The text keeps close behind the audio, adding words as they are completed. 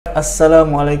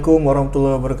Assalamualaikum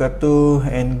warahmatullahi wabarakatuh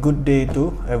and good day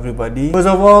to everybody. First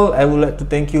of all, I would like to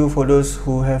thank you for those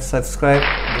who have subscribed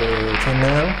the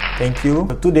channel. Thank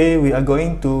you. Today we are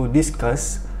going to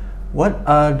discuss what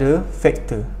are the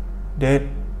factors that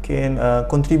can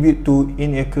contribute to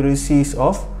inaccuracies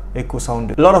of echo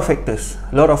sounder. A lot of factors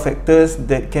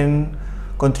that can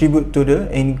contribute to the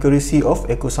inaccuracy of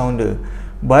echo sounder,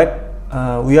 but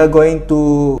we are going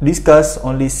to discuss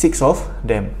only 6 of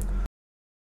them.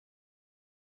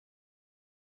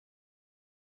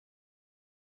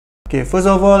 Okay, first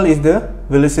of all is the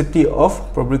velocity of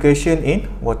propagation in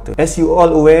water. As you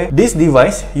all aware, this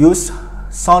device use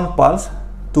sound pulse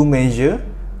to measure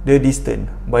the distance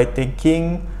by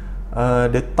taking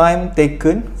the time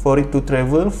taken for it to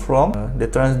travel from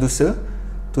the transducer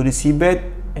to the seabed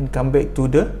and come back to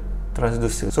the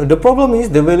transducer. So the problem is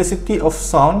the velocity of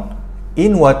sound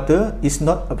in water is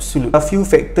not absolute. A few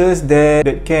factors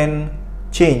that can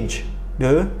change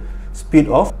the speed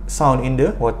of sound in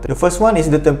the water. The first one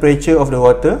is the temperature of the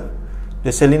water,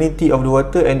 the salinity of the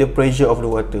water, and the pressure of the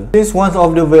water. Since one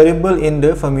of the variable in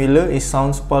the formula is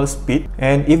sound pulse speed,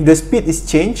 and if the speed is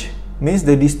changed, means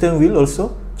the distance will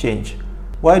also change.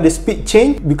 Why the speed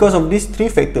change? Because of these 3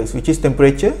 factors, which is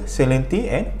temperature,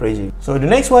 salinity, and pressure. So the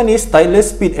next one is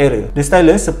stylus speed error. The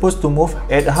stylus is supposed to move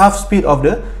at half speed of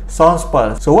the sound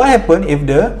pulse. So what happens if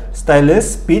the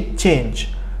stylus speed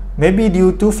change? Maybe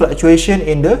due to fluctuation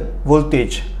in the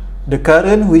voltage. The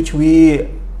current which we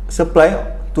supply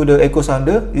to the echo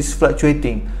sounder is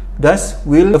fluctuating, thus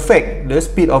will affect the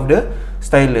speed of the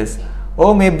stylus.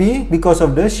 Or maybe because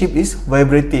of the ship is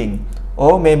vibrating,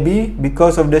 or maybe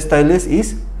because of the stylus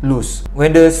is loose.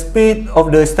 When the speed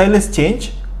of the stylus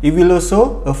change, it will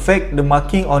also affect the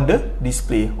marking on the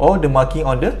display or the marking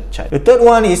on the chart. The third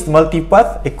one is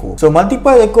multipath echo. So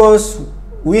multipath echoes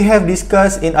we have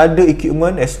discussed in other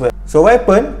equipment as well. So what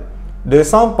happen? The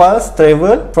sound pulse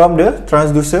travel from the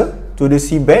transducer to the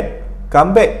seabed,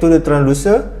 come back to the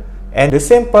transducer, and the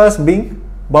same pulse being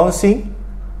bouncing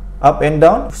up and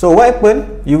down. So what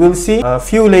happen? You will see a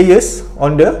few layers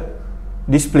on the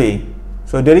display.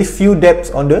 So there is few depths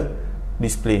on the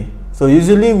display. So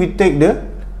usually we take the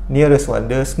nearest one,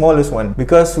 the smallest one,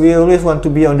 because we always want to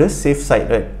be on the safe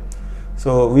side, right?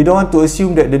 So we don't want to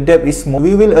assume that the depth is small.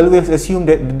 We will always assume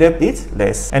that the depth is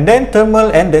less. And then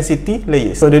thermal and density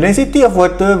layers. So the density of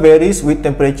water varies with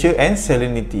temperature and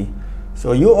salinity.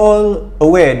 So you all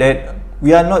aware that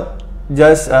we are not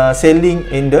just sailing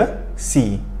in the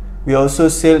sea. We also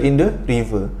sail in the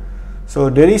river. So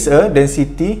there is a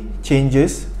density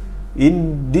changes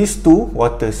in these 2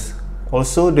 waters.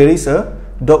 Also there is a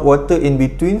dark water in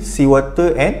between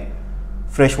seawater and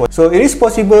fresh water. So it is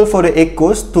possible for the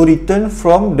echoes to return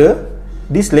from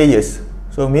these layers.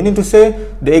 So meaning to say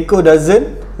the echo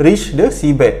doesn't reach the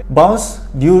seabed, bounce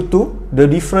due to the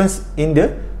difference in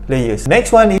the layers.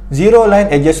 Next one is zero line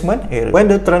adjustment error. When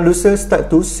the transducer start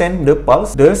to send the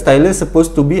pulse, the stylus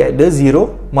supposed to be at the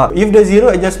 0 mark. If the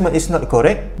 0 adjustment is not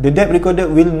correct, the depth recorded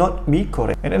will not be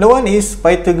correct. Another one is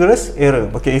Pythagoras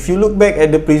error. Okay, if you look back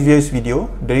at the previous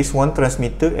video, there is one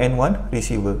transmitter and one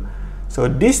receiver. So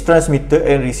this transmitter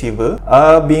and receiver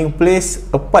are being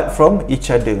placed apart from each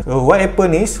other. So what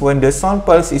happens is when the sound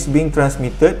pulse is being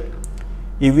transmitted,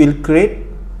 it will create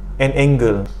an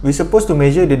angle. We're supposed to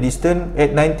measure the distance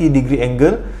at 90-degree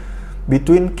angle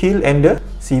between keel and the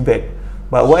seabed.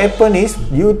 But what happens is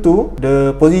due to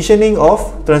the positioning of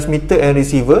transmitter and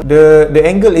receiver, the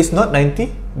angle is not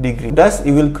 90 degree. Thus,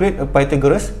 it will create a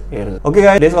Pythagoras error. Okay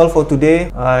guys, that's all for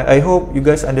today. I hope you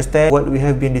guys understand what we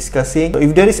have been discussing. So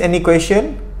if there is any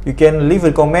question, you can leave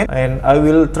a comment and I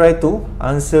will try to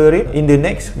answer it in the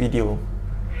next video.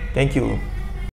 Thank you.